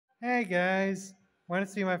Hey guys, want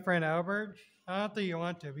to see my friend Albert? I don't think you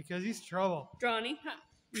want to because he's trouble. Johnny, ha,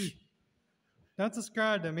 Don't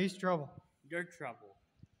subscribe to him, he's trouble. you're trouble.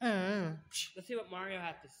 Uh, Let's see what Mario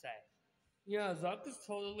has to say. Yeah, Zuck is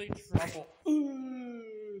totally trouble.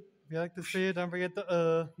 if you like to see it, don't forget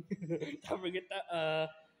to Don't forget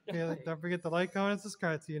that, don't forget to like, comment, and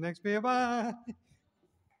subscribe. See you next video. Bye.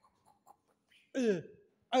 Uh,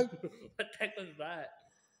 what the heck was that?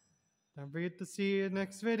 don't forget to see you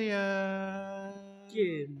next video.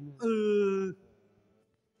 Again.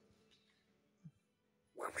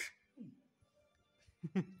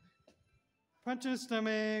 Punch in the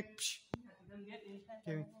stomach.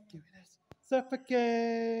 Give me this.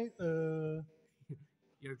 Suffocate.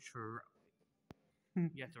 You're trouble.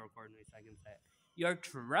 You have to record me so I can say it. You're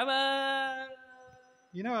trouble.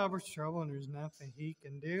 You know Albert's trouble, and there's nothing he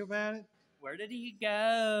can do about it. Where did he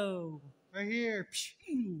go? Right here.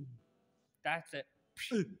 That's it.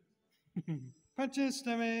 Punch his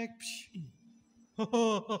stomach. Johnny.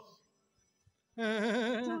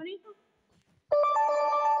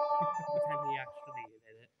 Pretend he actually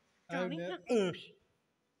did it. Johnny. No.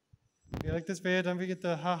 If you like this video, don't forget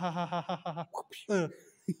to ha ha ha ha ha ha.